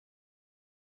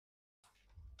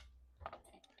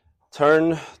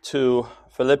Turn to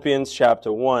Philippians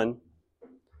chapter 1.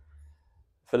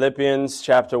 Philippians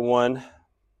chapter 1.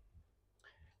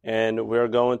 And we're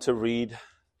going to read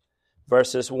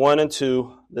verses 1 and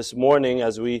 2 this morning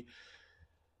as we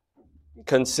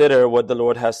consider what the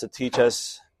Lord has to teach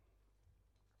us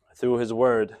through His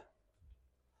Word.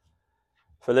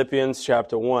 Philippians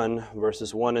chapter 1,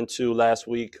 verses 1 and 2. Last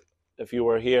week, if you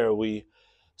were here, we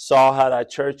saw how that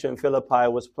church in Philippi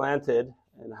was planted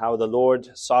and how the Lord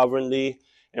sovereignly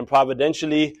and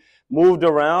providentially moved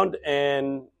around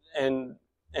and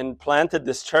planted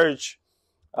this church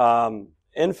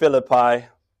in Philippi,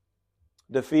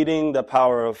 defeating the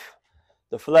power of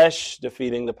the flesh,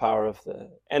 defeating the power of the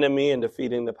enemy, and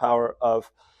defeating the power of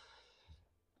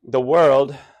the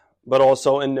world, but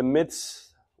also in the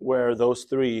midst where those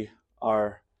three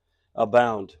are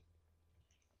abound.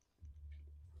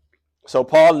 So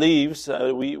Paul leaves.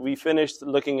 We finished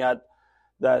looking at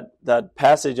that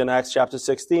passage in Acts chapter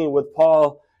 16 with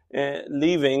Paul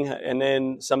leaving, and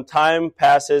then some time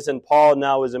passes and Paul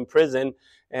now is in prison,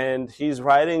 and he's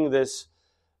writing this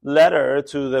letter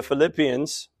to the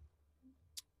Philippians,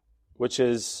 which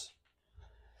is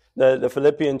the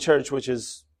Philippian church, which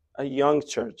is a young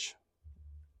church.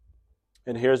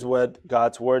 And here's what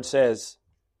God's word says.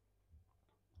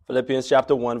 Philippians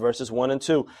chapter 1, verses 1 and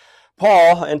 2.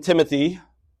 Paul and Timothy,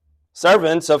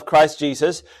 servants of Christ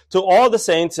Jesus, to all the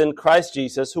saints in Christ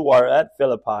Jesus who are at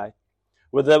Philippi,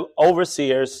 with the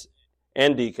overseers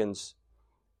and deacons,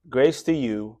 grace to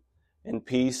you and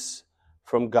peace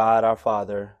from God our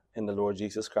Father and the Lord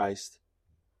Jesus Christ.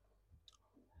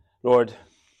 Lord,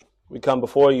 we come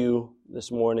before you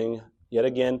this morning yet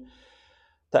again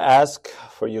to ask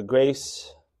for your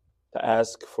grace, to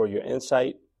ask for your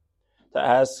insight, to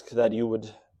ask that you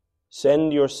would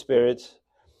send your Spirit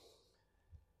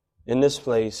in this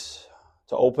place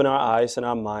to open our eyes and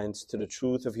our minds to the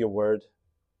truth of your word,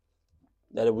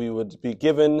 that we would be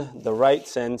given the right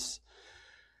sense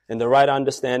and the right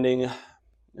understanding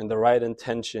and the right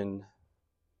intention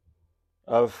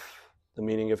of the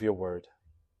meaning of your word,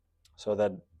 so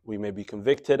that we may be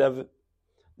convicted of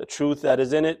the truth that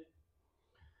is in it,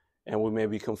 and we may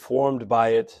be conformed by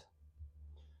it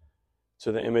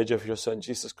to the image of your Son,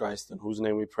 Jesus Christ, in whose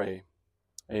name we pray.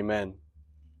 Amen.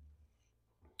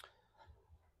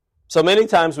 So many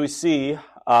times we see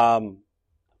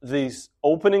these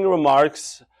opening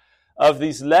remarks of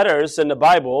these letters in the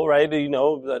Bible, right? You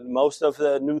know that most of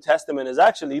the New Testament is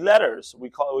actually letters. We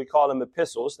call them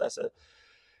epistles.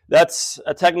 That's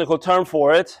a technical term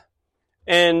for it.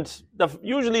 And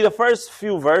usually the first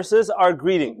few verses are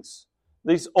greetings,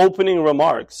 these opening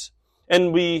remarks.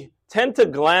 And we tend to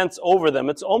glance over them.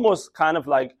 It's almost kind of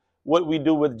like what we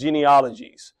do with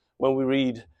genealogies when we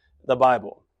read the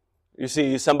Bible. You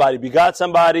see somebody begot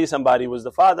somebody, somebody was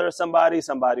the father of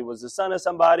somebody was the son of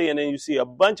somebody, and then you see a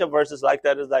bunch of verses like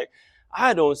that. It's like,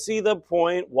 I don't see the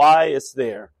point why it's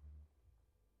there.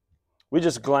 We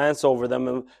just glance over them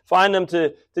and find them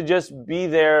to just be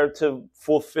there to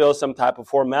fulfill some type of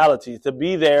formality, to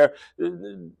be there,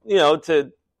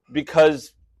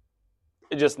 because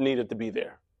it just needed to be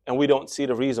there. And we don't see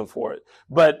the reason for it.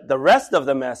 But the rest of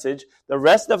the message, the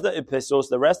rest of the epistles,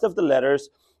 the rest of the letters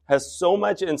has so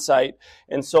much insight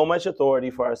and so much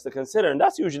authority for us to consider. And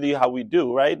that's usually how we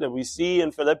do, right? That we see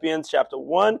in Philippians chapter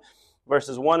 1,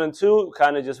 verses 1 and 2,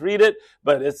 kind of just read it,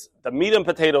 but it's the meat and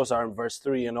potatoes are in verse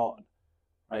 3 and on,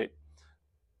 right?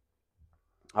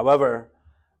 However,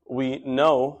 we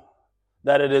know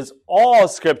that it is all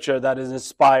Scripture that is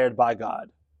inspired by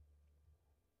God.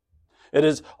 It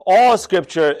is all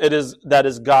Scripture that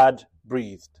is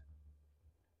God-breathed,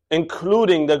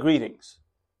 including the greetings.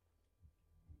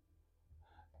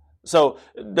 So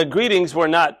the greetings were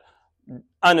not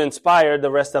uninspired.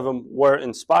 The rest of them were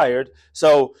inspired.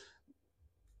 So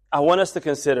I want us to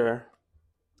consider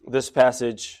this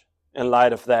passage in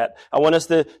light of that. I want us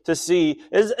to see,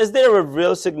 is there a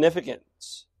real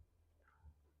significance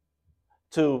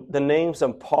to the names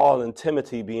of Paul and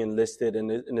Timothy being listed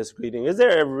in this greeting? Is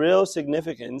there a real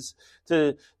significance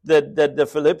to that the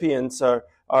Philippians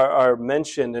are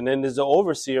mentioned, and then there's the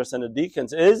overseers and the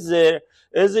deacons? Is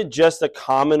it just a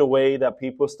common way that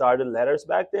people started letters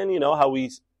back then? You know how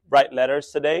we write letters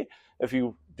today? If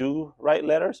you do write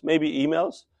letters, maybe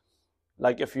emails,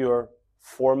 like if you're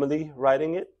formally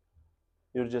writing it,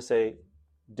 you'll just say,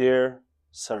 "Dear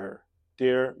sir,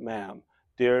 dear ma'am,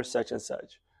 dear such and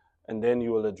such." And then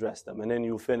you will address them. And then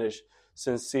you finish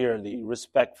sincerely,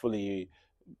 respectfully,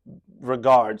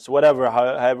 regards, whatever,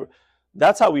 however.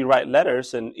 That's how we write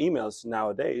letters and emails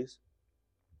nowadays.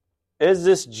 Is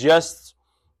this just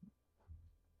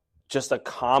a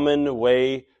common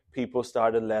way people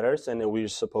started letters and then we were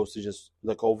supposed to just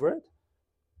look over it?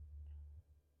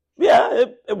 Yeah,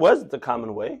 it was the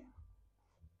common way.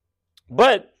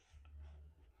 But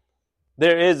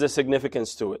there is a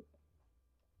significance to it.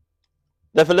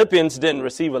 The Philippians didn't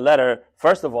receive a letter.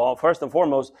 First and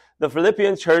foremost, the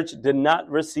Philippian church did not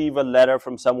receive a letter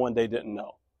from someone they didn't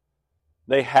know.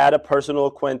 They had a personal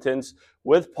acquaintance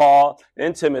with Paul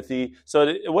and Timothy, so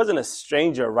it wasn't a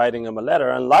stranger writing them a letter.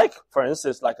 Unlike, for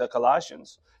instance, like the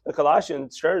Colossians. The Colossian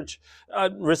church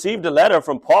received a letter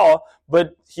from Paul,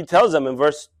 but he tells them in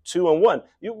verse 2 and 1,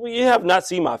 you have not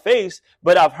seen my face,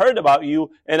 but I've heard about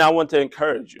you, and I want to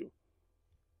encourage you.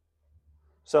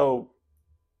 So,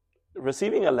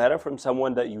 receiving a letter from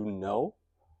someone that you know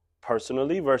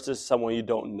personally versus someone you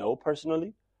don't know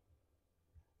personally,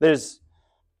 there's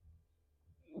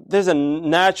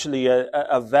naturally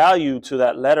a value to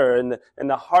that letter and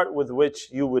the heart with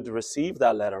which you would receive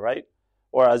that letter, right?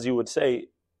 Or as you would say,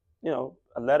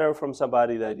 a letter from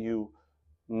somebody that you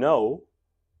know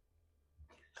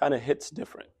kind of hits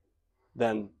different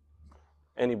than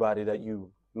anybody that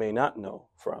you may not know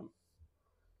from.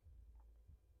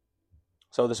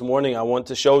 So this morning I want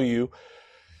to show you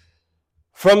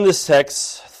from this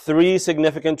text 3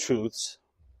 significant truths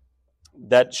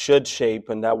that should shape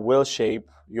and that will shape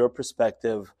your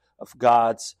perspective of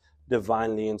God's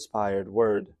divinely inspired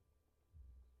word.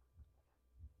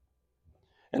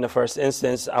 In the first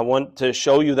instance, I want to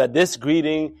show you that this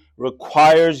greeting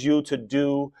requires you to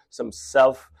do some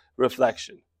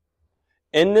self-reflection.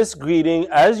 In this greeting,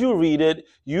 as you read it,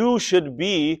 you should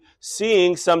be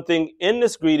seeing something in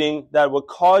this greeting that will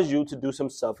cause you to do some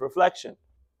self-reflection.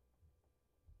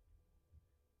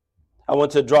 I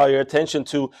want to draw your attention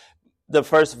to the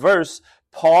first verse,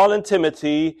 Paul and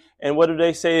Timothy, and what do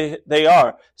they say they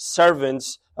are?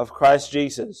 Servants of Christ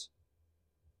Jesus.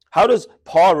 How does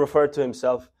Paul refer to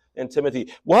himself and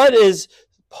Timothy? What is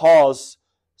Paul's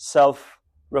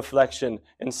self-reflection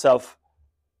and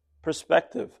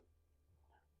self-perspective?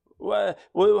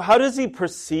 How does he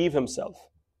perceive himself?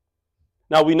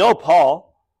 Now, we know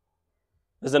Paul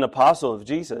is an apostle of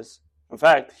Jesus. In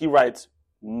fact, he writes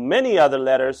many other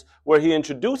letters where he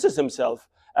introduces himself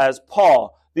as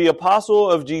Paul, the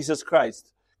apostle of Jesus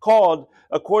Christ, called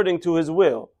according to his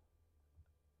will.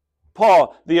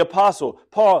 Paul, the apostle.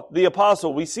 Paul, the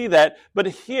apostle. We see that. But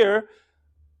here,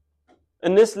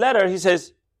 in this letter, he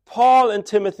says, Paul and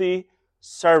Timothy,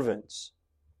 servants.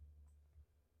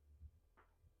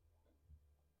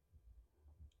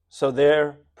 So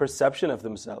their perception of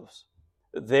themselves,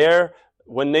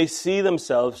 when they see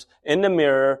themselves in the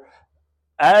mirror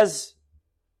as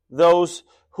those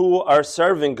who are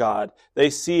serving God, they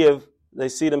see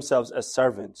themselves as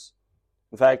servants.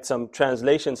 In fact, some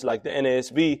translations like the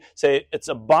NASB say it's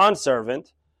a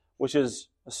bondservant, which is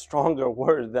a stronger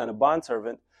word than a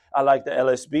bondservant. I like the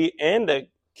LSB and the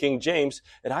King James.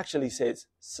 It actually says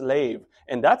slave.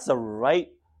 And that's the right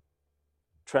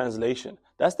translation.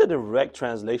 That's the direct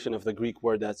translation of the Greek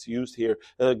word that's used here.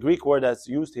 The Greek word that's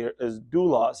used here is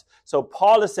doulos. So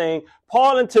Paul is saying,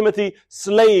 Paul and Timothy,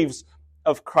 slaves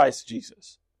of Christ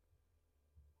Jesus.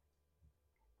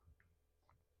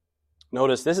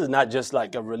 Notice this is not just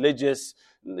like a religious,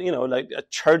 like a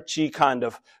churchy kind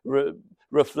of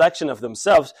reflection of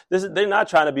themselves. They're not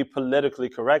trying to be politically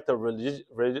correct or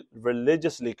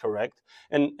religiously correct,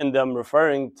 and them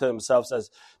referring to themselves as,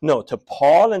 no, to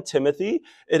Paul and Timothy,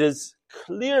 it is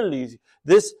clearly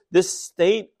this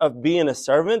state of being a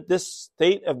servant, this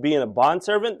state of being a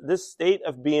bondservant, this state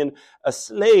of being a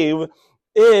slave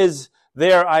is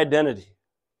their identity.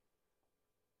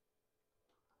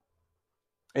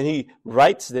 And he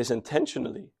writes this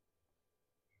intentionally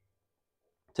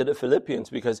to the Philippians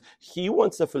because he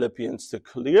wants the Philippians to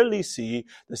clearly see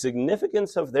the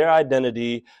significance of their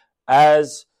identity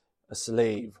as a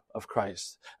slave of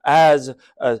Christ, as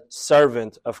a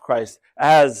servant of Christ,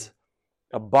 as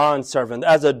a bondservant,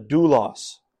 as a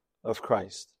doulos of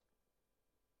Christ.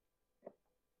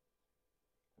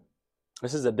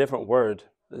 This is a different word.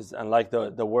 Unlike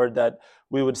the word that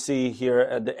we would see here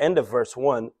at the end of verse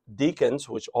 1, deacons,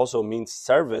 which also means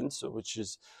servants, which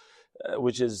is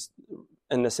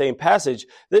in the same passage.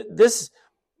 This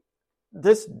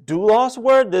doulos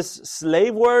word, this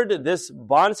slave word, this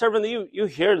bondservant, you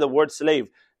hear the word slave.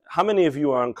 How many of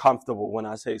you are uncomfortable when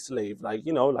I say slave? Like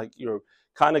you're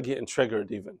kind of getting triggered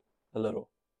even a little,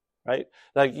 right?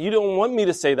 Like you don't want me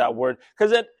to say that word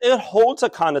because it holds a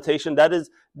connotation that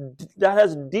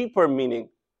has deeper meaning.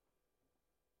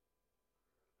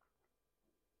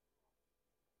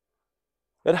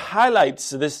 It highlights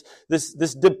this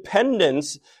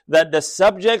dependence that the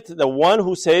subject, the one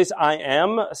who says, I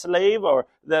am a slave, or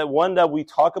the one that we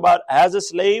talk about as a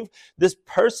slave, this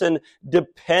person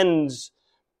depends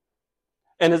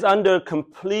and is under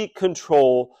complete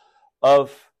control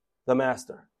of the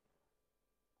master.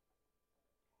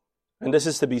 And this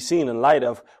is to be seen in light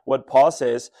of what Paul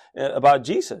says about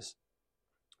Jesus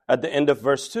at the end of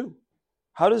verse 2.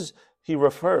 How does he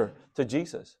refer to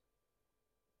Jesus?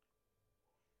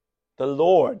 The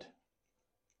Lord,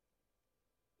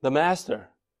 the Master,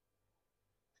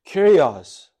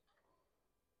 Kyrios,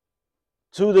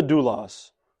 to the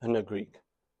doulos in the Greek.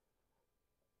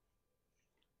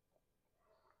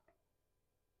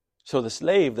 So the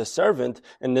slave, the servant,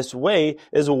 in this way,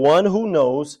 is one who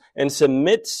knows and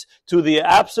submits to the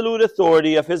absolute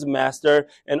authority of his master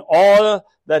in all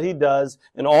that he does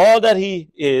and all that he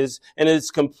is, and is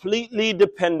completely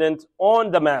dependent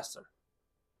on the master.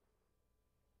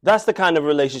 That's the kind of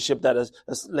relationship that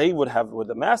a slave would have with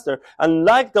the master.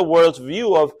 Unlike the world's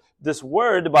view of this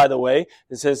word, by the way,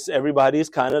 it says everybody's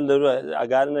kind of I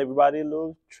got everybody a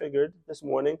little triggered this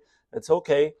morning. It's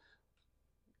okay.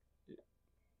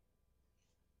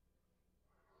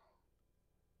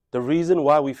 The reason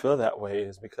why we feel that way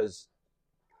is because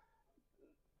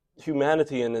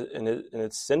humanity in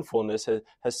its sinfulness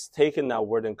has taken that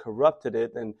word and corrupted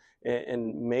it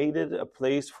and made it a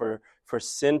place for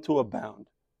sin to abound.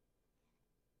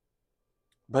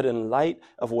 But in light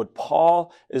of what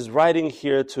Paul is writing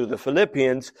here to the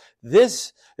Philippians,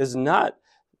 this is not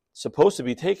supposed to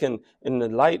be taken in the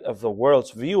light of the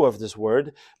world's view of this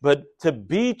word, but to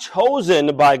be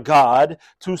chosen by God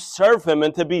to serve him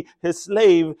and to be his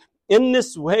slave in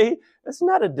this way, it's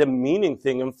not a demeaning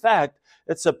thing. In fact,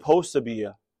 it's supposed to be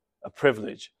a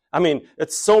privilege. I mean,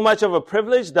 it's so much of a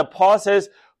privilege that Paul says,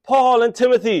 Paul and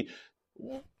Timothy,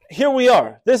 here we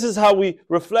are. This is how we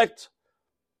reflect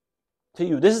to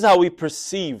you. This is how we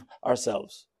perceive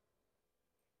ourselves.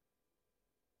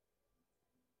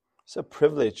 It's a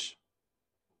privilege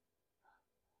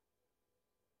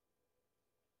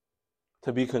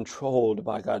to be controlled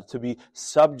by God, to be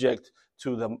subject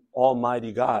to the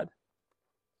Almighty God.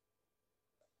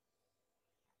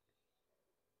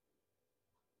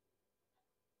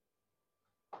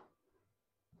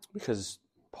 Because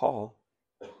Paul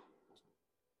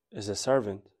is a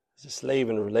servant, is a slave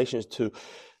in relation to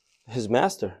his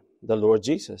master, the Lord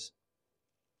Jesus.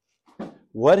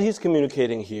 What he's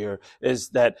communicating here is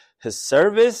that his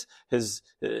service,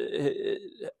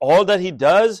 all that he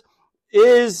does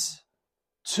is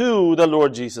to the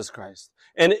Lord Jesus Christ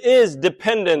and is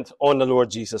dependent on the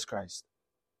Lord Jesus Christ.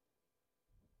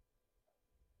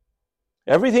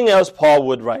 Everything else Paul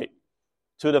would write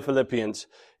to the Philippians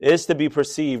is to be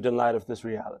perceived in light of this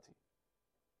reality.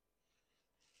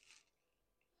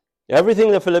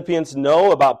 Everything the Philippians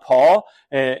know about Paul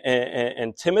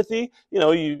and Timothy,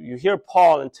 you hear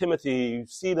Paul and Timothy, you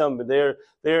see them, they're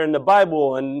in the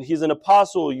Bible, and he's an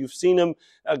apostle. You've seen him,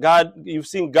 you've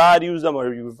seen God use them,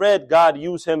 or you've read God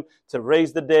use him to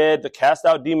raise the dead, to cast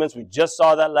out demons. We just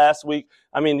saw that last week.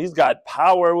 I mean, he's got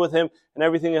power with him and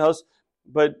everything else.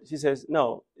 But he says,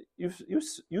 no,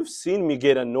 you've seen me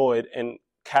get annoyed and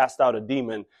cast out a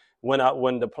demon when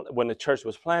the church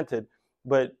was planted,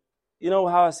 but you know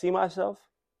how I see myself?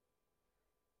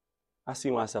 I see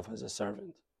myself as a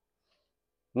servant.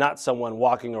 Not someone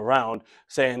walking around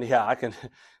saying, yeah, I can,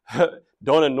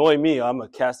 don't annoy me, I'm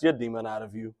going to cast your demon out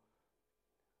of you.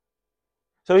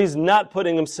 So he's not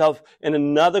putting himself in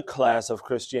another class of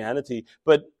Christianity,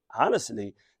 but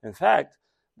honestly, in fact,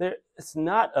 it's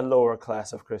not a lower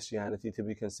class of Christianity to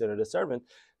be considered a servant,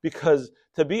 because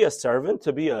to be a servant,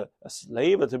 to be a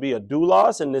slave, or to be a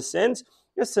doulos in this sense,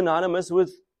 is synonymous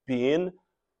with being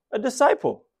a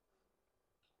disciple.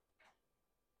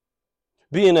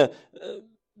 Being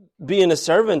a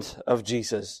servant of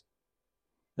Jesus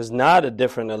is not a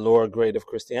lower grade of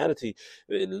Christianity.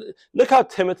 Look how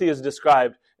Timothy is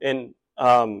described in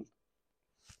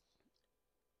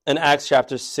Acts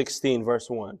chapter 16, verse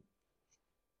 1.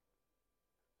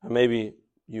 Or maybe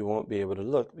you won't be able to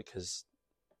look because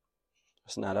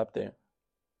it's not up there.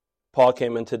 Paul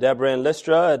came into Deborah and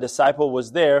Lystra. A disciple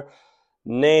was there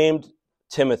named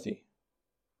Timothy.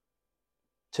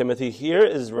 Timothy here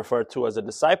is referred to as a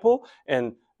disciple.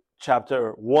 In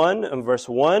chapter 1 and verse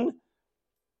 1,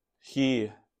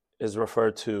 he is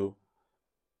referred to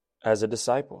as a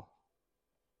disciple.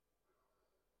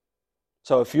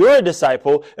 So if you're a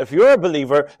disciple, if you're a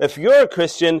believer, if you're a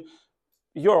Christian,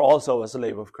 you're also a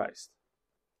slave of Christ.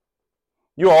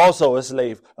 You're also a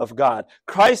slave of God.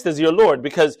 Christ is your Lord,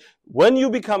 because when you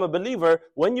become a believer,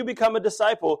 when you become a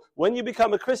disciple, when you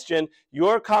become a Christian,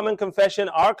 your common confession,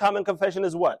 our common confession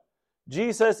is what?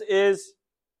 Jesus is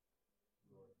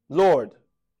Lord.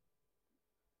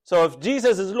 So if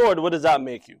Jesus is Lord, what does that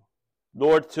make you?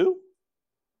 Lord too?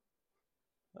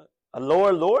 A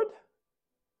lower Lord?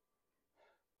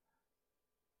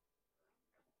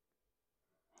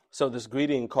 So this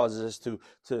greeting causes us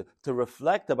to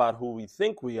reflect about who we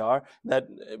think we are, that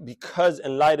because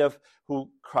in light of who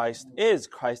Christ is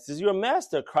your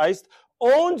master. Christ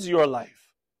owns your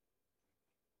life.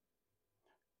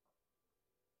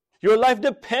 Your life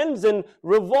depends and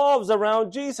revolves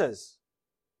around Jesus.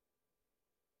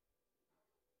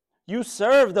 You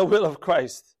serve the will of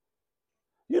Christ.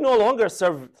 You no longer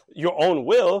serve your own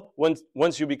will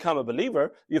once you become a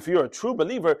believer. If you're a true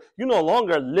believer, you no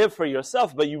longer live for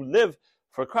yourself, but you live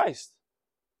for Christ.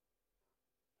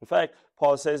 In fact,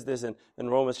 Paul says this in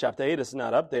Romans chapter 8. It's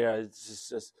not up there. It's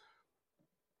just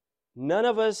none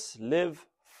of us live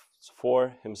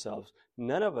for himself.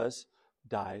 None of us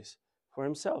dies for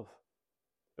himself.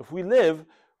 If we live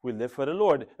for the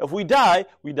Lord. If we die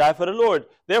for the Lord.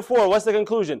 Therefore, what's the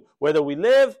conclusion? Whether we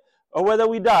live or whether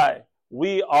we die,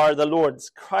 we are the Lord's.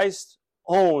 Christ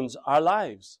owns our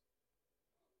lives.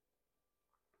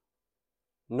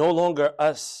 No longer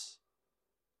us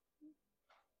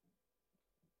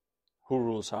who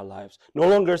rules our lives. No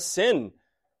longer sin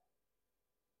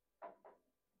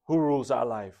who rules our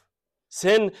life.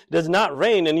 Sin does not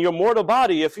reign in your mortal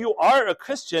body. If you are a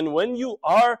Christian, when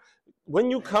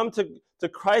you come to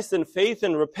Christ in faith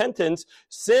and repentance,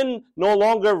 sin no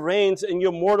longer reigns in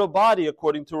your mortal body,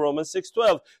 according to Romans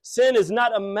 6:12. Sin is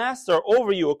not a master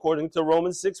over you, according to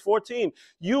Romans 6:14.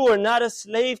 You are not a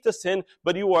slave to sin,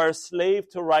 but you are a slave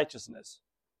to righteousness.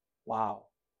 Wow.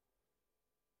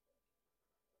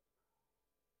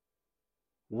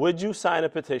 Would you sign a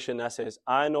petition that says,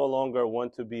 I no longer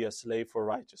want to be a slave for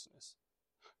righteousness?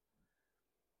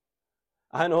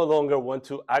 I no longer want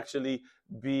to actually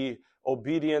be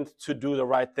obedient to do the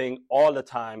right thing all the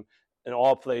time, in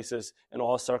all places, in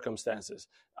all circumstances.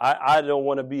 I don't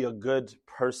want to be a good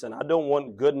person. I don't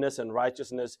want goodness and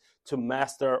righteousness to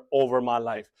master over my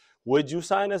life. Would you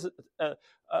sign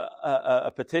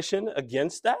a petition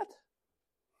against that?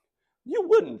 You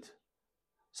wouldn't.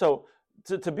 So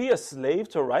to be a slave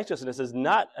to righteousness is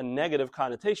not a negative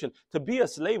connotation. To be a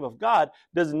slave of God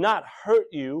does not hurt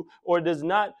you or does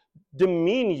not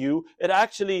demean you. It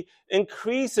actually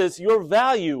increases your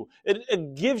value.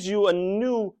 It gives you a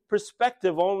new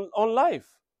perspective on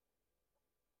life.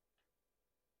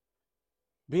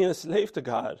 Being a slave to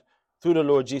God through the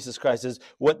Lord Jesus Christ is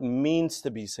what it means to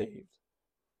be saved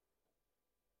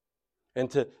and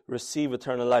to receive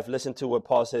eternal life. Listen to what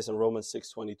Paul says in Romans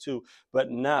 6:22. But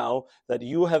now that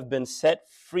you have been set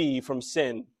free from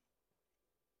sin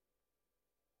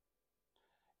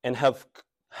and have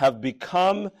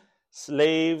become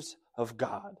slaves of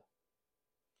God.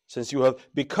 Since you have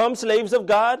become slaves of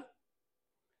God,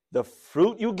 the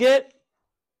fruit you get,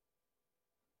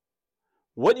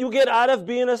 what you get out of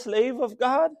being a slave of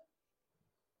God,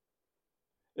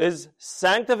 is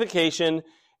sanctification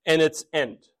and its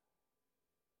end.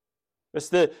 It's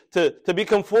to be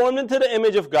conformed into the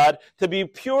image of God, to be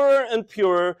purer and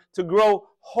purer, to grow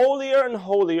holier and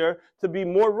holier, to be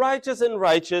more righteous and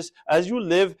righteous as you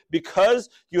live because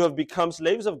you have become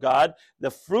slaves of God. The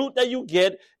fruit that you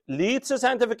get leads to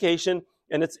sanctification,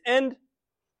 and its end,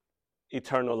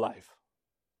 eternal life.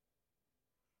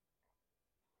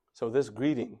 So this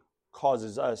greeting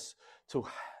causes us to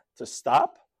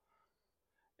stop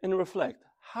and reflect.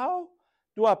 How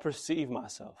do I perceive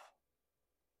myself?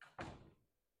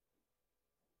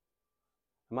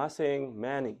 Am I saying,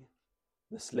 Manny,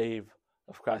 the slave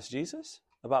of Christ Jesus,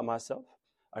 about myself?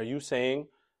 Are you saying,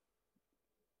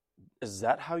 is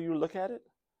that how you look at it?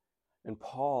 And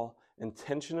Paul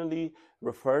intentionally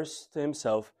refers to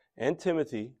himself and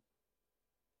Timothy,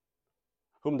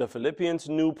 whom the Philippians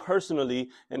knew personally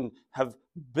and have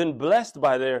been blessed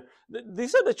by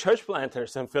these are the church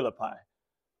planters in Philippi.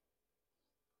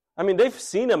 I mean, they've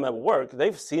seen him at work.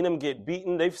 They've seen him get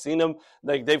beaten. They've seen him,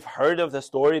 they've heard of the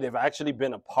story. They've actually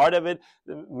been a part of it.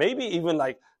 Maybe even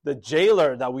the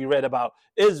jailer that we read about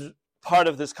is part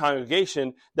of this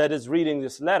congregation that is reading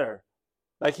this letter.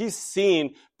 He's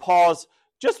seen Paul's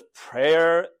just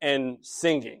prayer and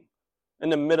singing in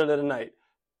the middle of the night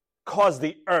cause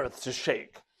the earth to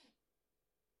shake.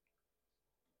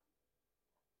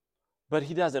 But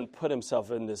he doesn't put himself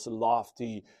in this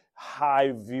lofty,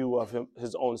 high view of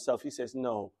his own self. He says,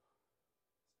 no,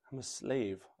 I'm a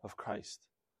slave of Christ.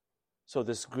 So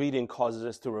this greeting causes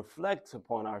us to reflect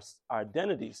upon our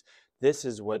identities. This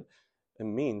is what it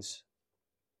means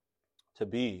to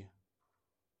be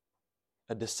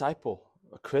a disciple,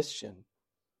 a Christian.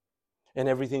 And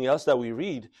everything else that we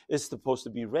read is supposed to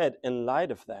be read in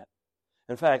light of that.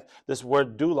 In fact, this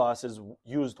word doulos is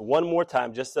used one more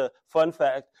time. Just a fun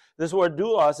fact. This word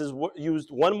doulos is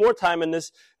used one more time in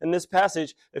this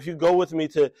passage. If you go with me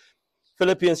to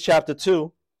Philippians chapter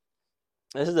 2,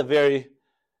 this is a very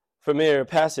familiar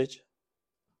passage.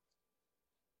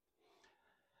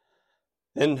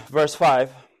 In verse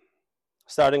 5,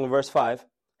 starting in verse 5,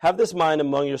 have this mind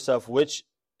among yourself, which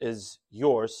is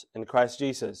yours in Christ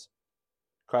Jesus.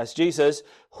 Christ Jesus,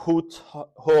 who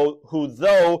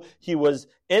though he was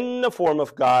in the form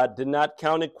of God, did not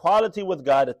count equality with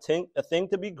God a thing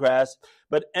to be grasped,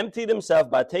 but emptied himself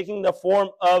by taking the form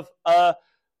of a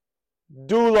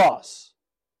doulos.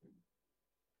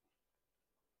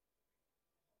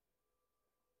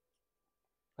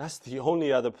 That's the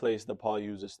only other place that Paul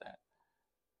uses that.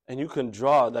 And you can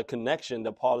draw the connection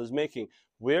that Paul is making.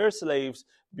 We're slaves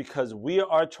because we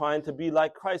are trying to be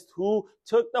like Christ, who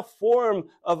took the form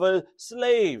of a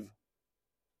slave.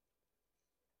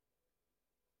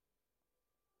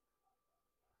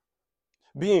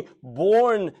 Being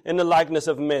born in the likeness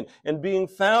of men and being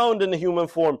found in the human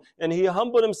form. And he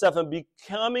humbled himself and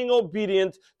becoming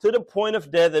obedient to the point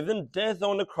of death, even death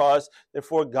on the cross.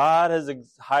 Therefore, God has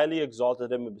highly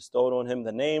exalted him and bestowed on him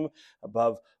the name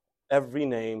above every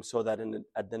name, so that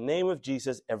at the name of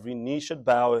Jesus, every knee should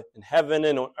bow in heaven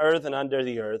and on earth and under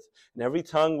the earth, and every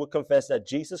tongue will confess that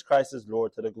Jesus Christ is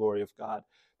Lord, to the glory of God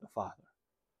the Father.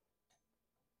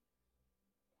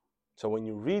 So when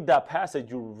you read that passage,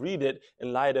 you read it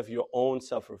in light of your own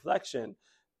self-reflection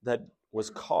that was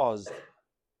caused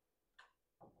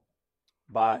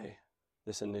by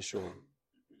this initial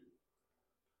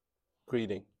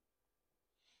greeting.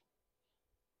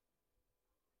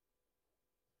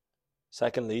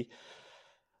 Secondly,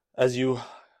 as you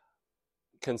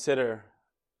consider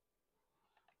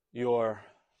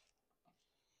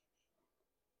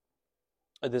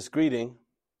this greeting,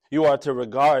 you are to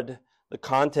regard the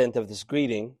content of this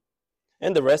greeting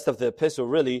and the rest of the epistle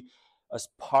really as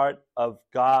part of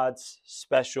God's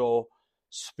special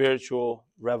spiritual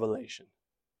revelation.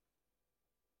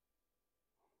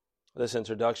 This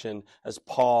introduction, as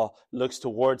Paul looks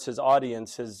towards his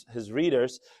audience, his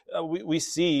readers, we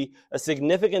see a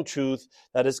significant truth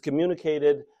that is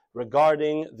communicated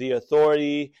regarding the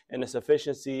authority and the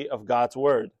sufficiency of God's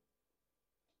word.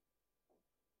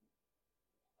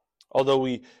 Although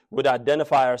we would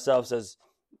identify ourselves as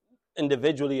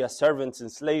individually as servants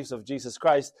and slaves of Jesus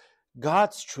Christ,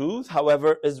 God's truth,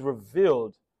 however, is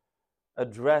revealed,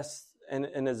 addressed,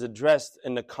 and is addressed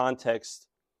in the context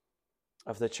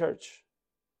of the church.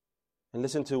 And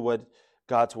listen to what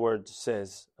God's word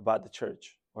says about the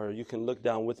church. Or you can look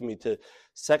down with me to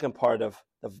second part of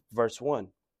verse 1.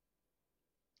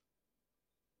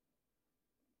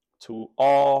 To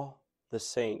all the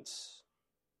saints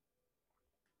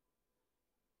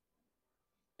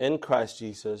in Christ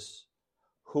Jesus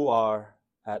who are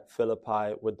at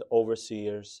Philippi with the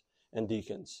overseers and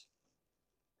deacons.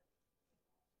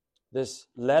 This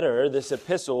letter, this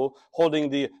epistle, holding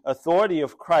the authority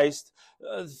of Christ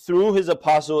through his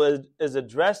apostle is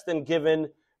addressed and given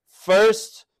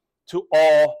first to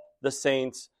all the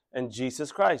saints in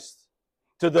Jesus Christ.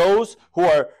 To those who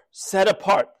are set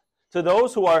apart, to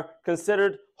those who are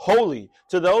considered holy,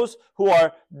 to those who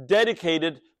are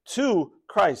dedicated to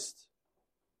Christ.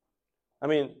 I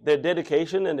mean, their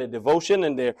dedication and their devotion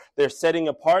and their setting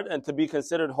apart and to be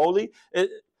considered holy,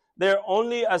 they're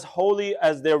only as holy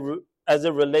as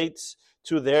it relates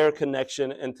to their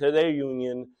connection and to their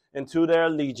union and to their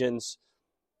allegiance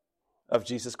of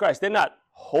Jesus Christ. They're not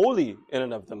holy in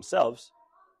and of themselves.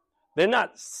 They're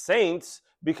not saints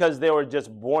because they were just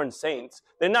born saints.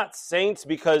 They're not saints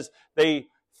because they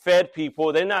fed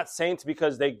people. They're not saints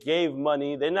because they gave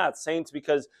money. They're not saints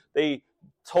because they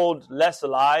told less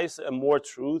lies and more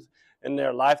truth in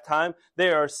their lifetime.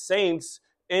 They are saints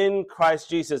in Christ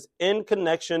Jesus, in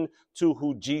connection to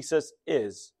who Jesus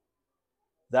is.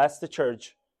 That's the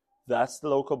church. That's the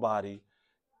local body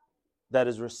that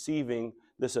is receiving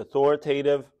this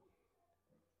authoritative,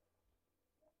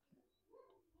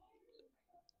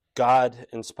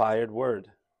 God-inspired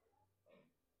word.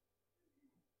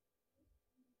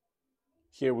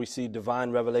 Here we see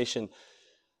divine revelation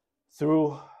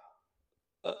through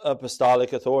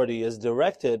apostolic authority is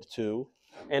directed to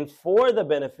and for the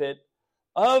benefit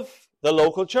of the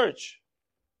local church.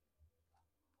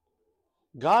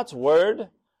 God's word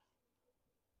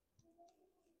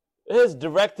is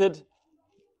directed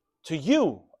to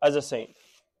you as a saint.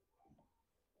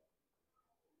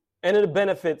 And it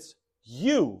benefits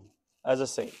you as a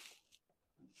saint.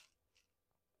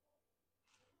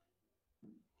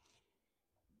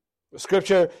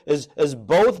 Scripture is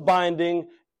both binding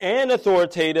and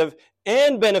authoritative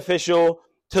and beneficial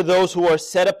to those who are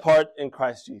set apart in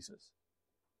Christ Jesus.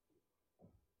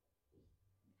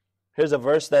 Here's a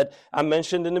verse that I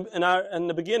mentioned in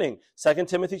the beginning, 2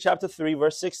 Timothy chapter 3,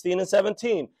 verse 16 and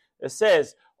 17. It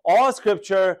says, all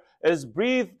Scripture is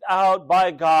breathed out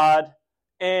by God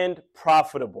and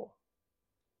profitable.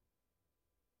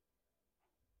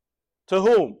 To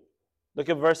whom? Look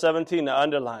at verse 17, the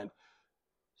underlined.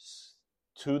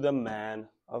 To the man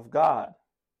of God.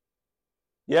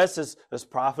 Yes, it's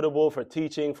profitable for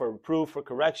teaching, for reproof, for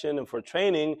correction, and for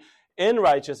training in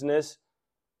righteousness,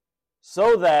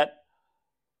 so that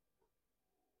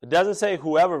it doesn't say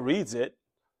whoever reads it.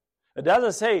 It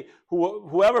doesn't say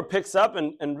whoever picks up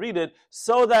and read it,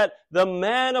 so that the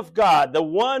man of God, the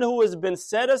one who has been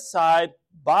set aside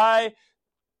by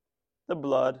the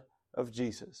blood of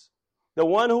Jesus, the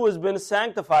one who has been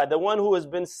sanctified, the one who has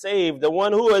been saved, the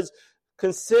one who is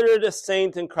considered a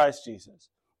saint in Christ Jesus,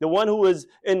 the one who is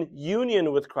in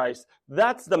union with Christ,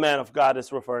 that's the man of God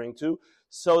is referring to,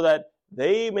 so that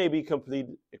they may be complete,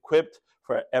 equipped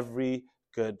for every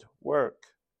good work.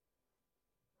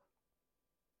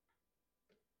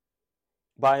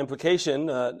 By implication,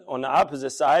 on the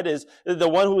opposite side is the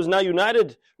one who is not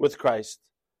united with Christ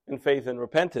in faith and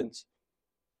repentance.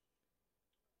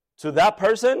 To that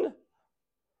person,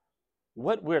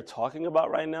 what we're talking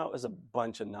about right now is a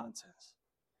bunch of nonsense.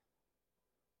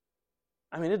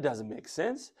 I mean, it doesn't make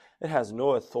sense. It has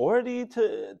no authority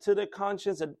to the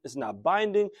conscience. It's not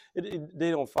binding.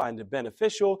 They don't find it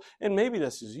beneficial. And maybe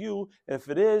this is you. If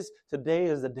it is, today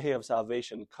is the day of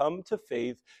salvation. Come to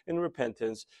faith and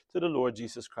repentance to the Lord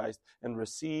Jesus Christ and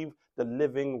receive the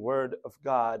living word of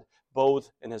God,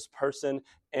 both in his person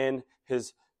and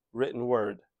his written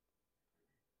word.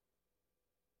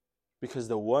 Because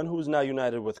the one who's not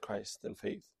united with Christ in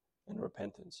faith and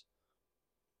repentance,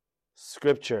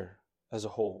 Scripture as a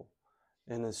whole,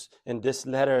 and in this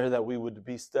letter that we would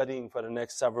be studying for the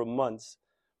next several months,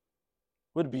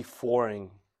 would be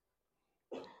foreign.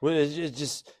 It's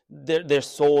just their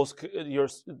souls,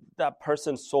 that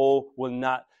person's soul will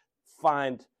not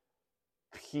find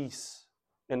peace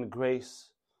and grace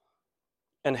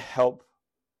and help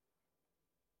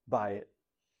by it.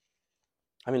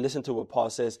 I mean, listen to what Paul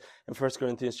says in 1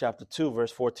 Corinthians chapter 2,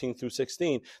 verse 14 through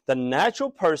 16. The natural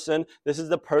person, this is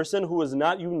the person who is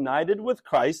not united with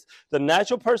Christ, the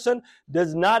natural person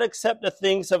does not accept the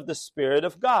things of the Spirit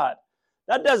of God.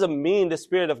 That doesn't mean the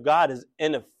Spirit of God is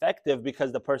ineffective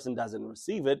because the person doesn't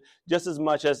receive it, just as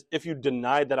much as if you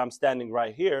deny that I'm standing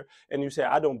right here and you say,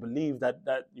 I don't believe that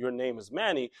your name is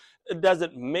Manny, it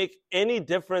doesn't make any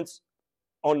difference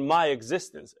on my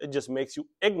existence. It just makes you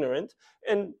ignorant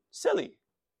and silly.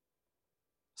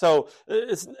 So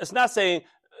it's not saying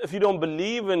if you don't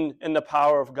believe in the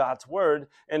power of God's word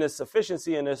and its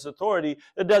sufficiency and its authority,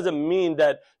 it doesn't mean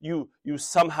that you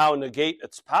somehow negate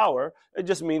its power. It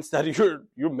just means that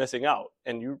you're missing out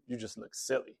and you just look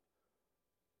silly.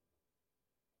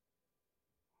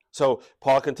 So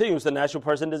Paul continues, the natural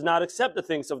person does not accept the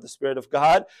things of the Spirit of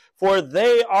God, for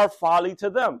they are folly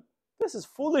to them. This is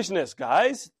foolishness,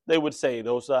 guys, they would say,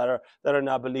 those that are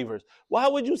not believers. Why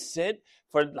would you sit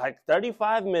for like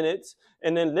 35 minutes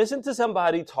and then listen to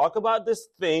somebody talk about this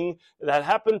thing that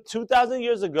happened 2,000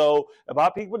 years ago,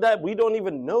 about people that we don't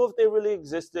even know if they really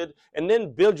existed, and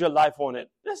then build your life on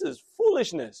it? This is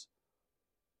foolishness,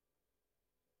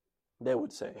 they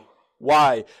would say.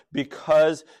 Why?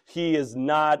 Because he is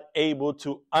not able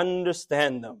to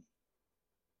understand them.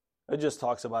 It just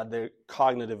talks about their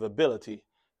cognitive ability.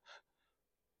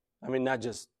 I mean, not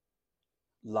just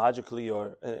logically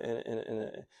or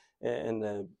in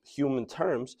the human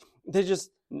terms.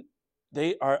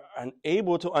 They are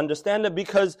unable to understand it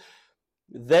because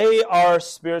they are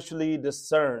spiritually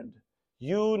discerned.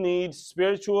 You need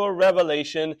spiritual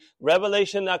revelation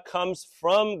that comes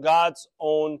from God's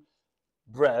own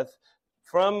breath,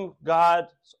 from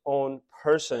God's own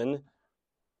person,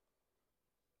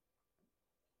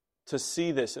 to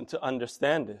see this and to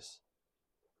understand this.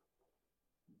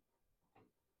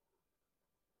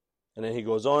 And then he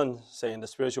goes on saying, the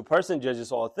spiritual person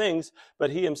judges all things, but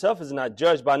he himself is not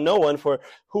judged by no one, for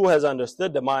who has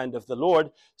understood the mind of the Lord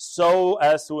so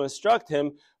as to instruct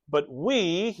him? But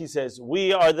we, he says,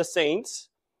 we are the saints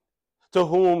to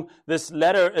whom this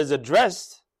letter is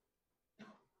addressed.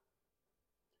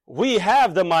 We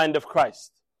have the mind of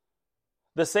Christ.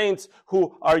 The saints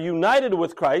who are united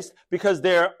with Christ because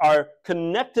they are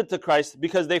connected to Christ,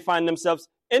 because they find themselves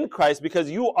in Christ,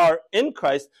 because you are in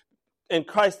Christ, and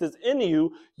Christ is in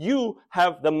you, you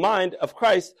have the mind of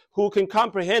Christ, who can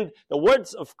comprehend the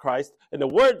words of Christ and the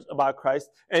words about Christ,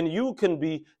 and you can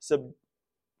be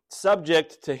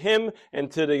subject to him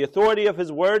and to the authority of his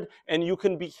word, and you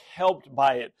can be helped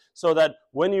by it, so that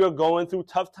when you're going through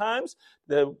tough times,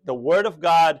 the word of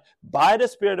God, by the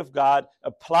Spirit of God,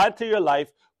 applied to your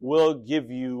life, will give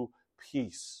you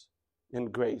peace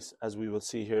and grace, as we will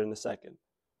see here in a second.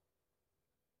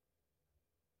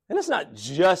 And it's not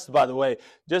just, by the way,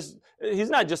 he's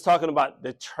not just talking about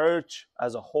the church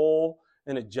as a whole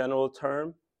in a general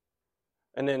term,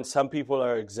 and then some people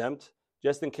are exempt,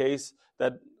 just in case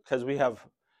that, because we have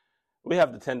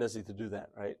the tendency to do that,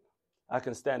 right? I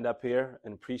can stand up here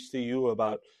and preach to you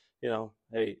about,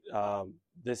 hey,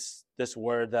 this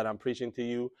word that I'm preaching to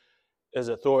you is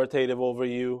authoritative over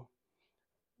you,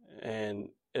 and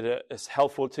it is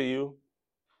helpful to you,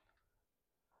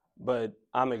 but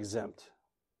I'm exempt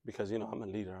because, I'm a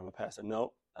leader, I'm a pastor.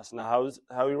 No, that's not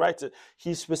how he writes it.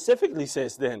 He specifically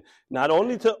says then, not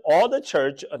only to all the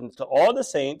church and to all the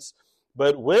saints,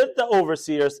 but with the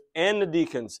overseers and the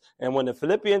deacons. And when the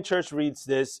Philippian church reads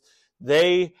this,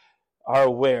 they are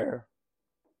aware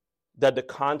that the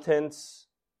contents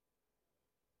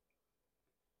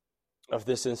of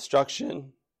this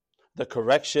instruction, the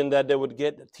correction that they would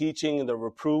get, the teaching and the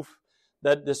reproof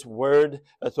that this word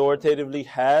authoritatively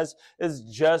has, is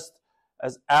just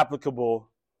as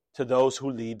applicable to those who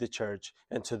lead the church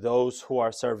and to those who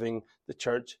are serving the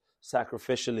church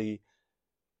sacrificially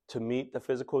to meet the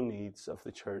physical needs of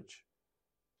the church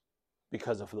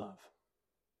because of love.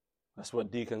 That's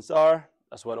what deacons are.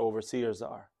 That's what overseers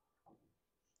are.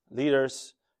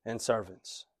 Leaders and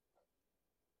servants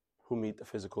who meet the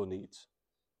physical needs.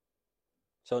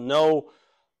 So no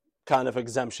kind of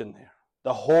exemption there.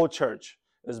 The whole church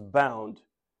is bound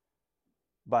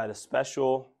by the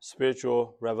special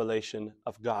spiritual revelation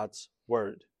of God's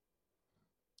word.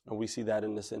 And we see that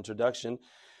in this introduction.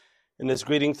 In this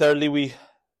greeting, thirdly, we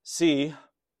see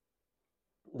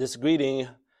this greeting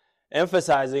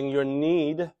emphasizing your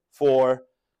need for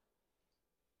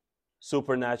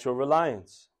supernatural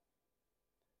reliance.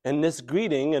 In this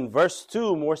greeting, in verse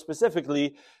 2 more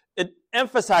specifically, it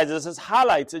emphasizes, it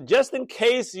highlights it, just in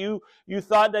case you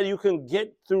thought that you can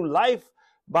get through life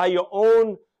by your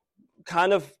own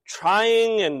kind of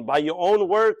trying and by your own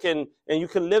work and you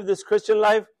can live this Christian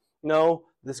life. No,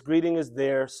 this greeting is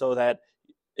there so that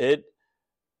it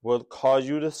will cause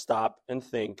you to stop and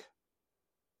think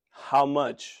how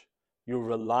much you're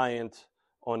reliant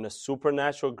on the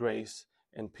supernatural grace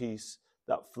and peace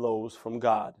that flows from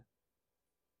God.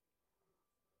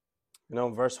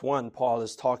 In verse 1, Paul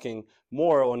is talking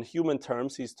more on human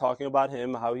terms. He's talking about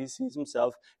him, how he sees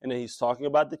himself, and then he's talking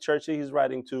about the church that he's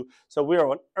writing to. So we are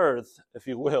on earth, if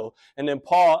you will. And then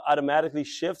Paul automatically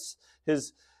shifts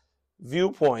his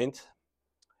viewpoint,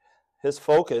 his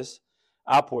focus,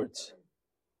 upwards,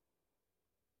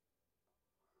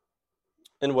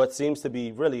 in what seems to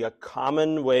be really a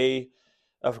common way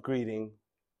of greeting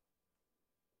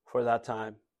for that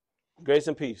time. Grace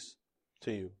and peace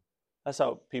to you. That's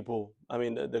how people,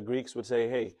 the Greeks would say,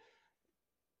 hey,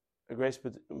 grace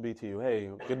be to you. Hey,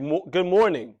 good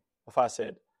morning, if I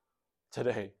said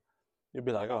today. You'd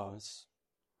be like,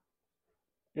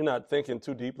 you're not thinking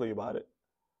too deeply about it.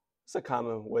 It's a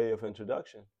common way of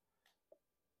introduction,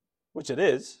 which it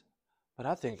is, but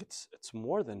I think it's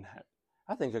more than that.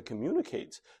 I think it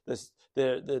communicates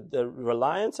the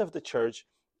reliance of the church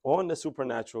on the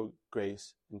supernatural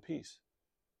grace and peace.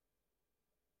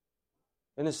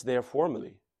 And it's there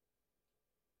formally.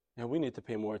 And we need to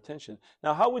pay more attention.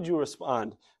 Now, how would you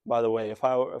respond, by the way, if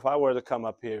I were to come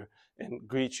up here and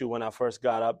greet you when I first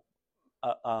got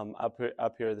up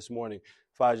here this morning?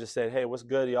 If I just said, hey, what's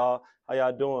good, y'all? How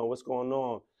y'all doing? What's going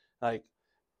on?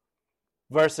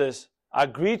 Versus, I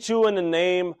greet you in the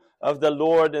name of the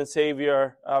Lord and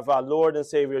Savior, of our Lord and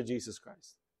Savior Jesus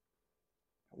Christ.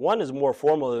 One is more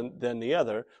formal than the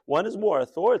other. One is more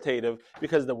authoritative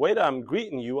because the way that I'm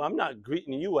greeting you, I'm not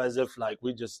greeting you as if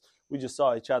we just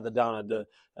saw each other down at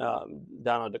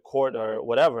the court or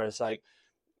whatever. It's like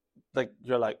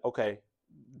you're like, okay,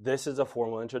 this is a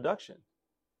formal introduction.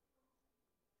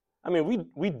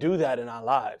 We do that in our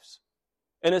lives,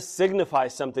 and it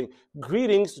signifies something.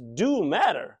 Greetings do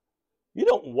matter. You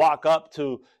don't walk up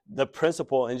to the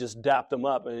principal and just dap them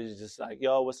up and it's just like,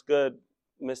 yo, what's good,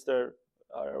 Mr.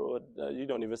 Or you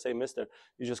don't even say Mr.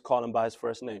 You just call him by his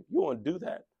first name. You won't do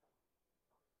that.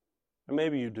 Or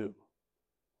maybe you do,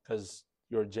 because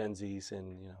you're Gen Zs,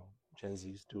 and Gen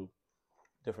Zs do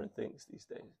different things these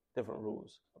days. Different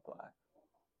rules apply.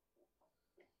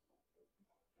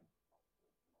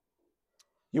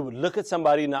 You would look at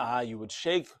somebody in the eye, you would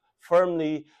shake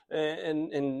firmly,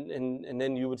 and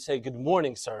then you would say, "Good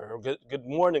morning, sir," or "Good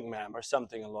morning, ma'am," or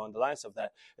something along the lines of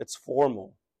that. It's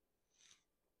formal.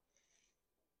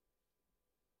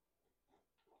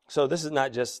 So this is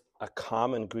not just a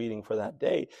common greeting for that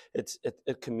day.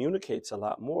 It communicates a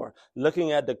lot more.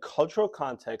 Looking at the cultural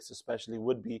context especially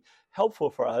would be helpful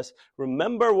for us.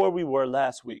 Remember where we were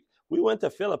last week. We went to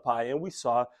Philippi and we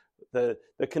saw the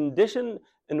condition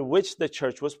in which the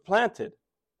church was planted.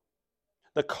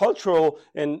 The cultural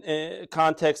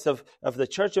context of the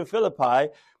church in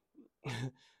Philippi,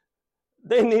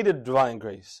 they needed divine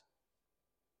grace.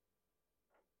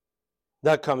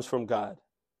 That comes from God.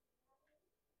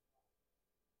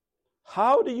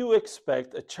 How do you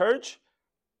expect a church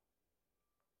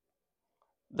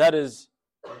that is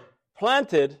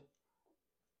planted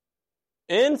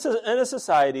in a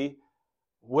society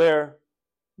where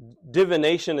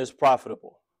divination is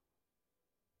profitable?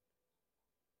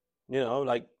 You know,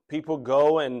 like people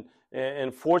go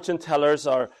and fortune tellers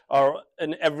are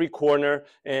in every corner,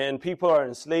 and people are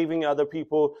enslaving other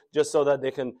people just so that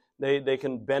they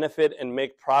can benefit and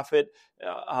make profit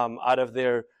out of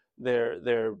their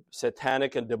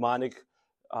satanic and demonic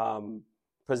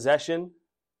possession.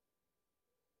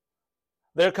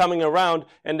 They're coming around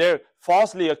and they're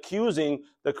falsely accusing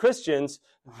the Christians,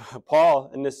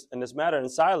 Paul in this matter, and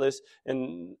Silas,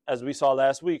 and as we saw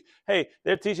last week, hey,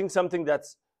 they're teaching something that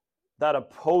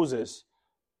opposes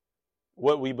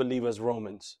what we believe as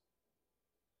Romans.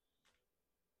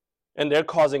 And they're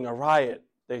causing a riot.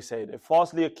 They say they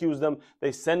falsely accuse them.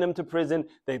 They send them to prison.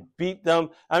 They beat them.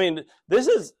 I mean, this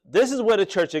is where the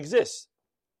church exists.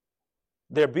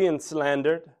 They're being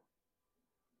slandered.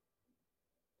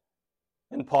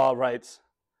 And Paul writes,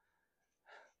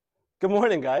 "Good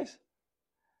morning, guys.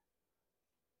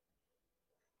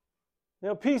 You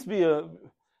know, peace be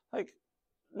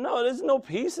no, there's no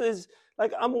peace. It's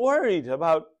like I'm worried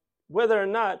about whether or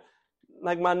not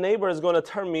like my neighbor is going to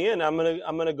turn me in. I'm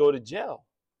gonna go to jail."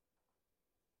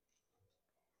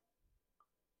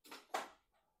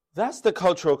 That's the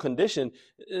cultural condition,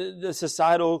 the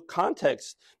societal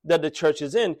context that the church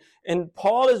is in. And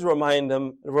Paul is reminding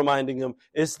them,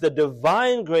 it's the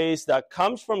divine grace that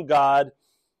comes from God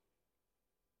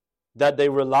that they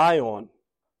rely on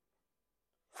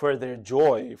for their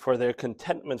joy, for their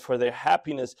contentment, for their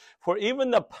happiness, for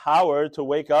even the power to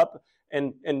wake up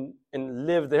and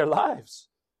live their lives.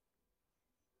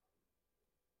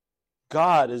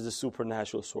 God is the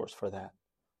supernatural source for that.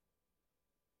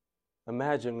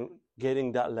 Imagine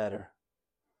getting that letter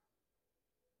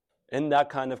in that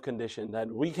kind of condition, that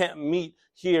we can't meet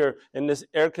here in this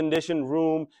air-conditioned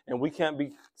room and we can't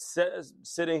be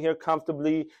sitting here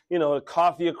comfortably, you know,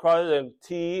 coffee across and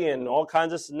tea and all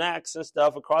kinds of snacks and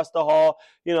stuff across the hall.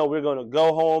 You know, we're going to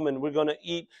go home and we're going to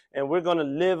eat and we're going to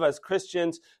live as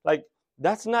Christians. Like,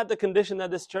 that's not the condition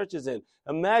that this church is in.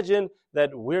 Imagine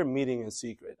that we're meeting in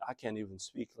secret. I can't even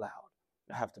speak loud.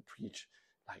 I have to preach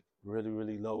like really,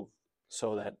 really low,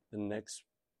 so that the next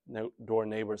door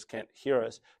neighbors can't hear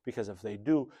us, because if they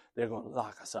do, they're going to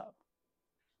lock us up.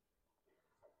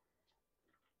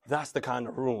 That's the kind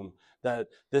of room that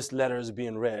this letter is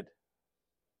being read.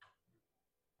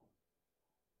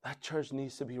 That church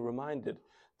needs to be reminded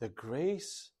the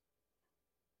grace,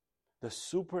 the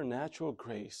supernatural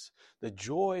grace, the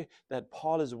joy that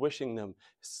Paul is wishing them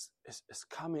is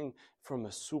coming from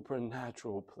a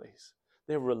supernatural place.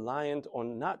 They're reliant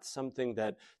on not something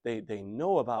that they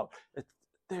know about.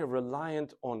 They're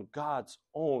reliant on God's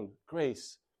own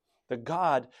grace. The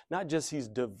God, not just He's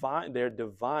divine, their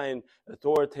divine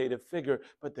authoritative figure,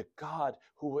 but the God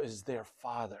who is their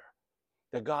Father.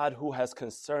 The God who has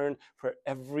concern for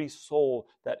every soul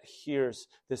that hears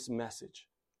this message.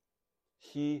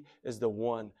 He is the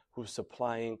one who's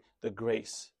supplying the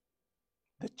grace,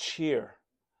 the cheer,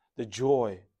 the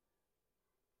joy,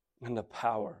 and the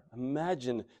power.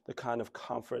 Imagine the kind of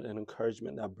comfort and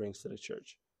encouragement that brings to the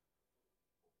church.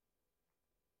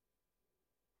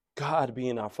 God,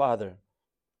 being our Father,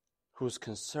 who's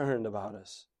concerned about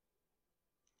us,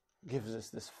 gives us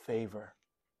this favor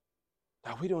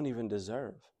that we don't even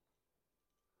deserve,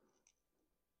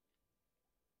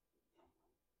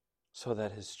 so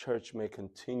that His church may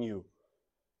continue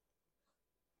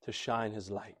to shine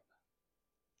His light,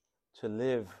 to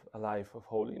live a life of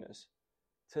holiness,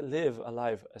 to live a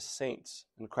life as saints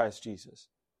in Christ Jesus.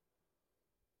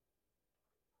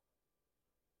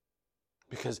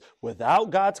 Because without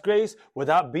God's grace,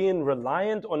 without being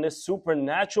reliant on this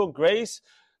supernatural grace,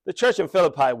 the church in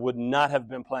Philippi would not have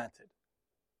been planted.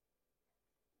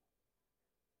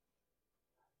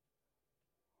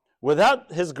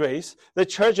 Without his grace, the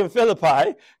church in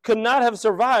Philippi could not have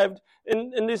survived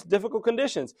in these difficult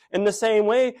conditions. In the same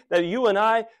way that you and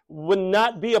I would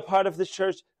not be a part of this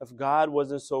church if God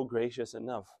wasn't so gracious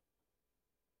enough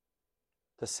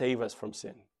to save us from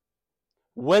sin.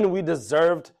 When we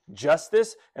deserved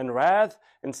justice and wrath,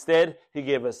 instead he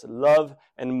gave us love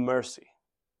and mercy.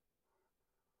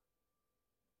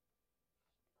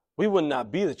 We would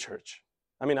not be the church.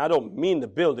 I mean, I don't mean the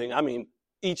building. I mean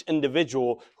each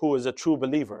individual who is a true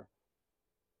believer.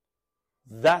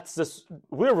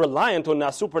 We're reliant on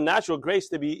that supernatural grace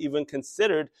to be even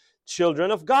considered children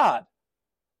of God.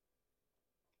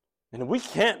 And we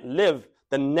can't live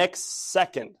the next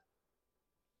second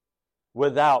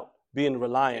without being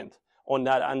reliant on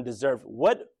that undeserved.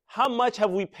 How much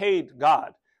have we paid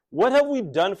God? What have we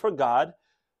done for God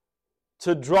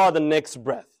to draw the next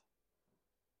breath?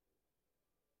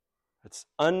 It's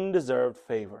undeserved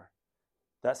favor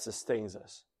that sustains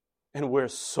us. And we're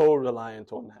so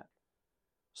reliant on that.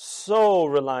 So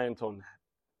reliant on that.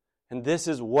 And this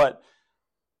is what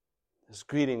this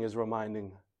greeting is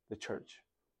reminding the church.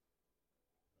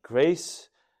 Grace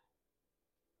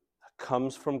that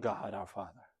comes from God our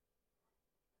Father.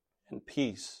 And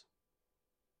peace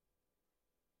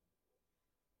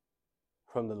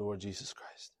from the Lord Jesus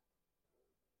Christ.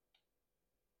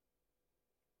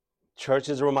 Church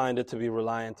is reminded to be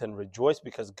reliant and rejoice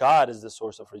because God is the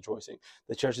source of rejoicing.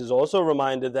 The church is also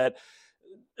reminded that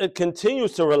it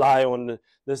continues to rely on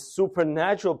the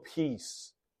supernatural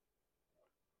peace.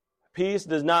 Peace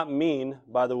does not mean,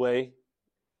 by the way,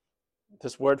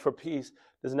 this word for peace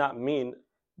does not mean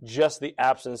just the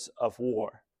absence of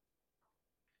war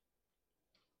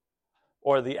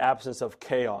or the absence of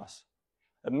chaos.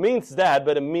 It means that,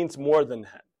 but it means more than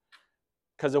that.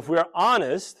 Because if we're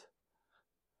honest,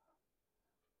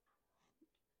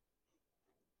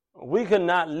 we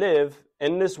cannot live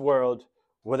in this world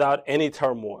without any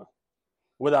turmoil,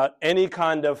 without any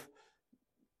kind of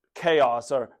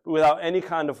chaos, or without any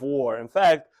kind of war. In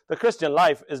fact, the Christian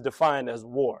life is defined as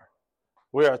war.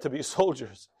 We are to be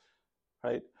soldiers,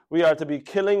 right? We are to be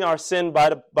killing our sin by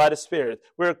the Spirit.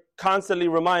 We're constantly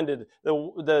reminded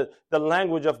the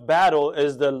language of battle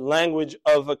is the language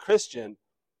of a Christian.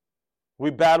 We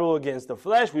battle against the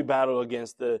flesh, we battle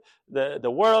against the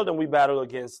world, and we battle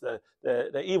against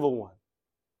the evil one.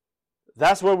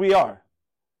 That's where we are.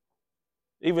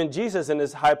 Even Jesus in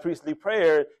his high priestly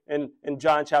prayer in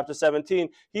John chapter 17,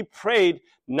 he prayed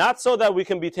not so that we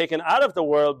can be taken out of the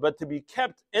world, but to be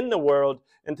kept in the world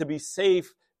and to be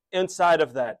safe inside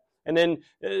of that. And then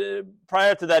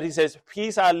prior to that, he says,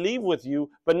 peace I leave with you,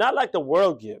 but not like the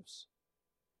world gives.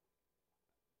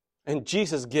 And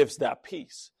Jesus gives that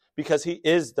peace because he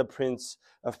is the Prince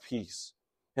of Peace.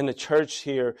 And the church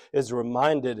here is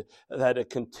reminded that it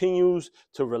continues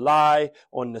to rely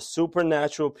on the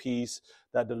supernatural peace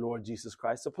that the Lord Jesus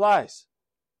Christ supplies.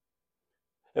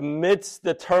 Amidst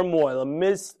the turmoil,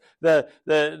 amidst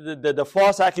the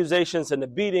false accusations and the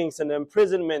beatings and the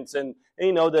imprisonments and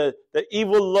the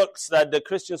evil looks that the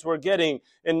Christians were getting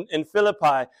in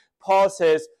Philippi, Paul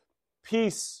says,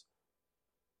 peace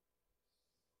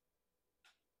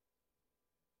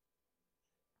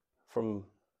from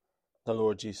the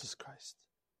Lord Jesus Christ.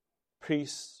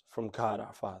 Peace from God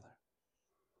our Father.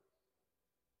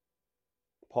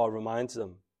 Paul reminds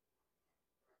them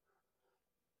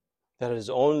that it is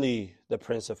only the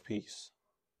Prince of Peace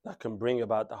that can bring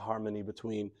about the harmony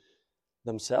between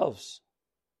themselves.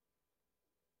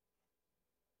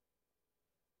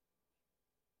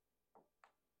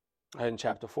 In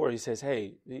chapter 4, he says,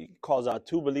 he calls out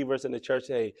two believers in the church.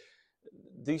 Hey,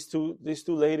 these two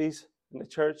ladies in the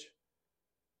church,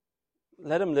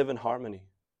 let them live in harmony.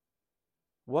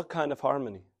 What kind of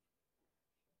harmony?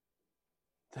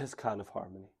 This kind of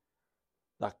harmony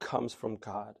that comes from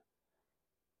God,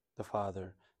 the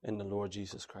Father, and the Lord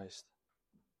Jesus Christ.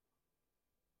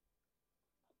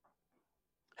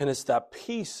 And it's that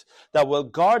peace that will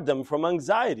guard them from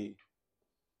anxiety.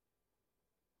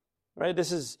 Right?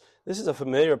 This is a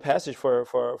familiar passage for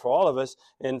all of us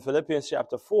in Philippians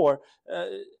chapter 4.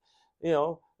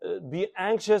 Be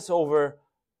anxious over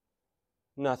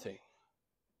nothing.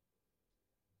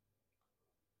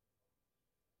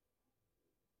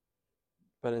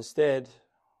 But instead,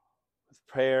 with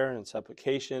prayer and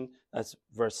supplication, that's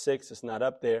verse 6, it's not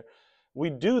up there,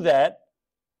 we do that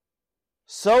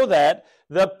so that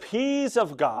the peace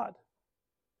of God,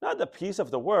 Not the peace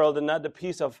of the world and not the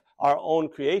peace of our own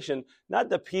creation, not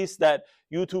the peace that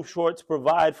YouTube Shorts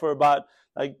provide for about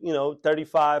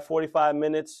 35, 45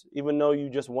 minutes, even though you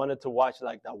just wanted to watch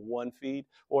like that one feed,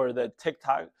 or the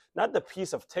TikTok, not the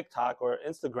peace of TikTok or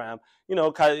Instagram.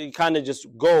 You kind of just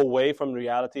go away from the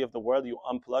reality of the world. You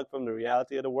unplug from the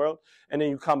reality of the world, and then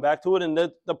you come back to it, and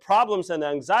the problems and the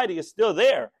anxiety is still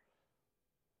there.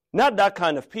 Not that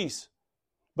kind of peace,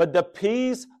 but the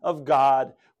peace of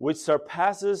God, which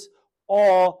surpasses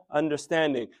all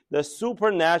understanding, the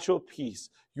supernatural peace.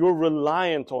 You're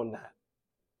reliant on that.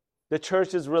 The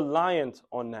church is reliant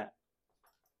on that.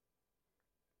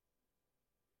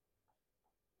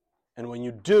 And when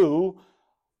you do,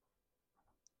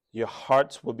 your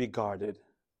hearts will be guarded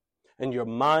and your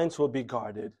minds will be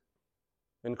guarded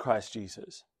in Christ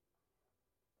Jesus.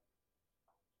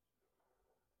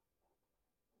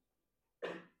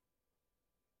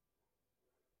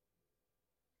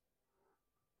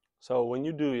 So when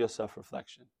you do your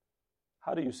self-reflection,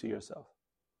 how do you see yourself?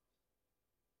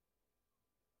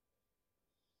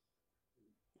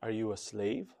 Are you a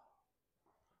slave,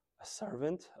 a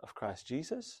servant of Christ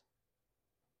Jesus?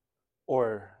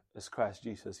 Or is Christ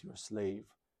Jesus your slave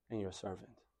and your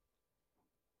servant?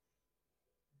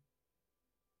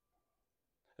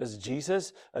 Is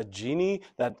Jesus a genie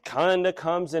that kind of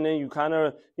comes and then you kind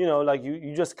of,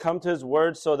 you just come to his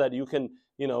word so that you can,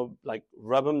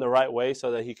 rub him the right way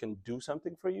so that he can do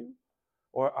something for you?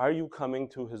 Or are you coming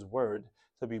to his word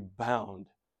to be bound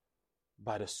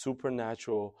by the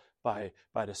supernatural, by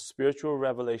the spiritual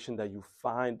revelation that you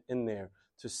find in there,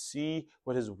 to see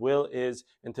what his will is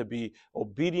and to be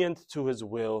obedient to his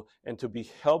will and to be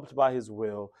helped by his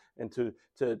will and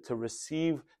to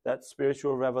receive that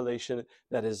spiritual revelation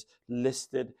that is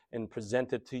listed and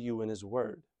presented to you in his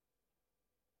word?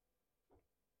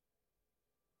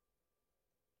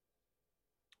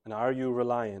 And are you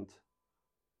reliant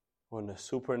on the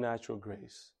supernatural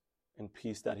grace and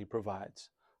peace that he provides?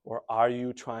 Or are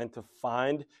you trying to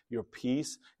find your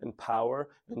peace and power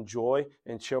and joy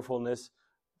and cheerfulness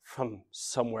from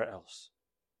somewhere else?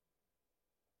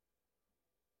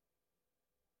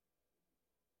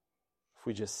 If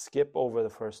we just skip over the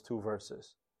first 2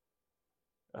 verses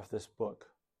of this book,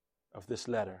 of this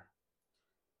letter,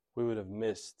 we would have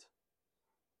missed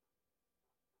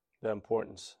the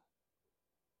importance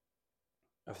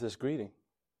of this greeting.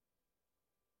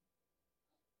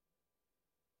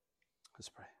 Let's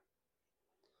pray.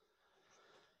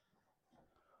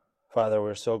 Father,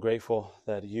 we're so grateful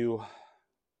that you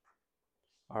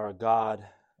are a God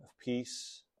of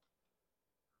peace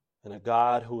and a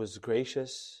God who is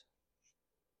gracious,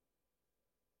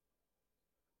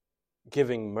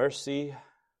 giving mercy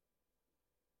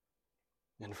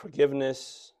and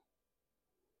forgiveness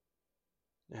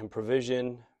and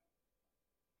provision,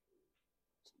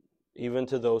 even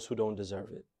to those who don't deserve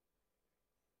it.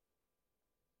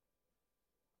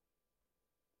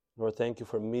 Lord, thank you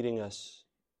for meeting us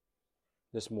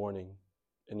this morning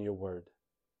in your word.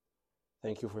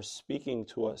 Thank you for speaking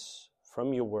to us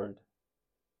from your word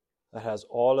that has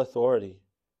all authority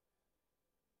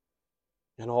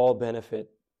and all benefit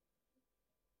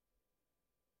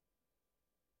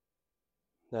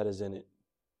that is in it,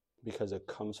 because it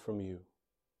comes from you.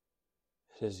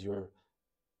 It is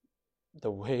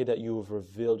the way that you have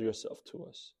revealed yourself to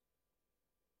us.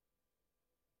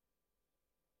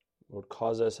 Lord,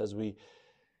 cause us as we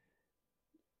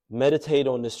meditate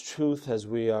on this truth, as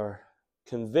we are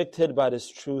convicted by this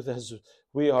truth, as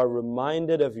we are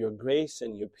reminded of your grace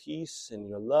and your peace and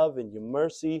your love and your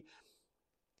mercy.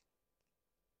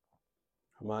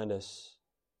 Remind us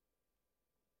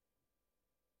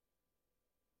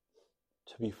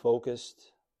to be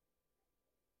focused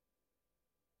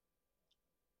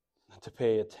and to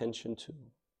pay attention to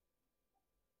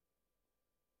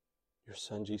your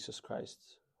Son, Jesus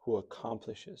Christ, who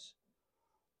accomplishes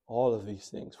all of these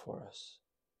things for us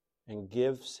and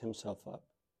gives himself up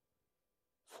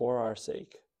for our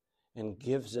sake and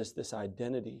gives us this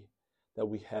identity that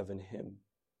we have in him,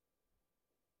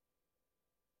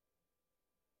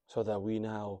 so that we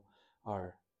now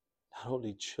are not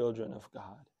only children of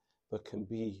God, but can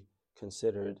be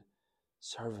considered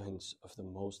servants of the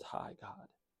Most High God,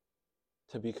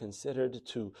 to be considered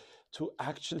to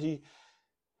actually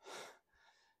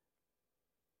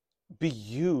be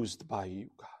used by you,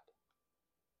 God.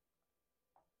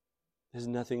 There's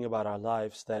nothing about our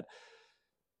lives that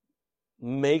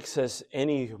makes us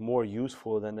any more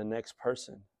useful than the next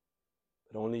person,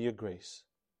 but only your grace,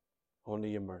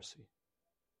 only your mercy.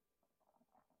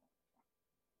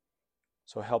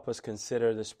 So help us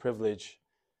consider this privilege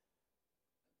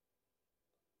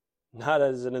not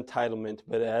as an entitlement,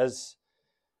 but as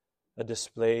a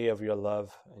display of your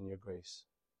love and your grace,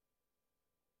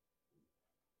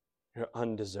 your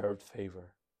undeserved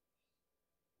favor.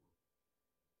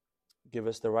 Give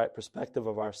us the right perspective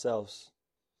of ourselves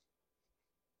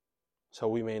so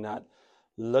we may not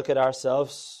look at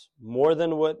ourselves more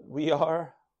than what we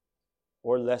are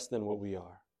or less than what we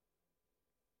are.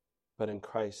 But in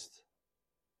Christ,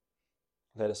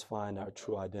 let us find our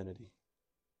true identity.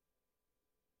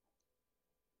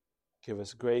 Give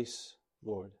us grace,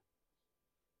 Lord,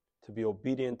 to be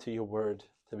obedient to your word,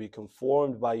 to be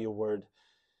conformed by your word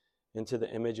into the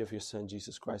image of your Son,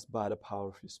 Jesus Christ, by the power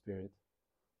of your Spirit.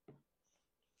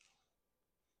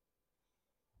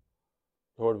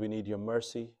 Lord, we need your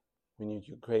mercy, we need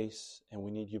your grace, and we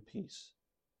need your peace,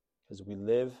 because we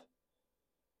live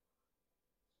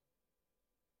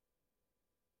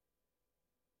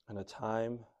in a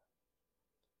time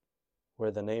where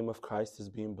the name of Christ is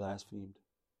being blasphemed,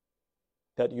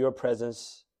 that your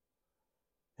presence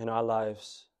in our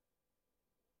lives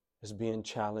is being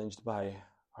challenged by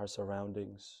our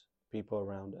surroundings, people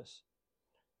around us,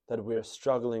 that we're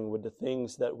struggling with the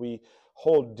things that we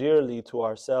hold dearly to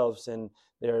ourselves and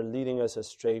they're leading us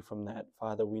astray from that.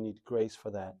 Father, we need grace for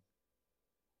that.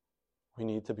 We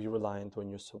need to be reliant on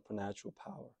your supernatural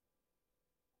power.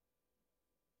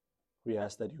 We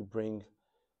ask that you bring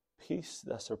peace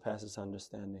that surpasses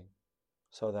understanding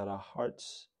so that our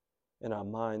hearts and our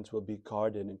minds will be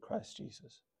guarded in Christ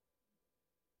Jesus.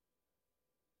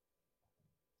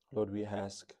 Lord, we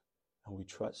ask and we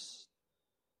trust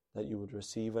that you would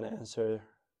receive and answer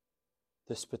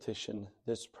this petition,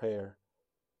 this prayer,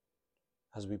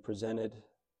 as we present it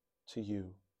to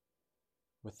you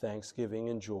with thanksgiving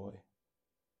and joy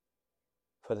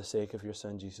for the sake of your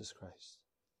Son, Jesus Christ.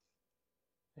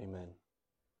 Amen.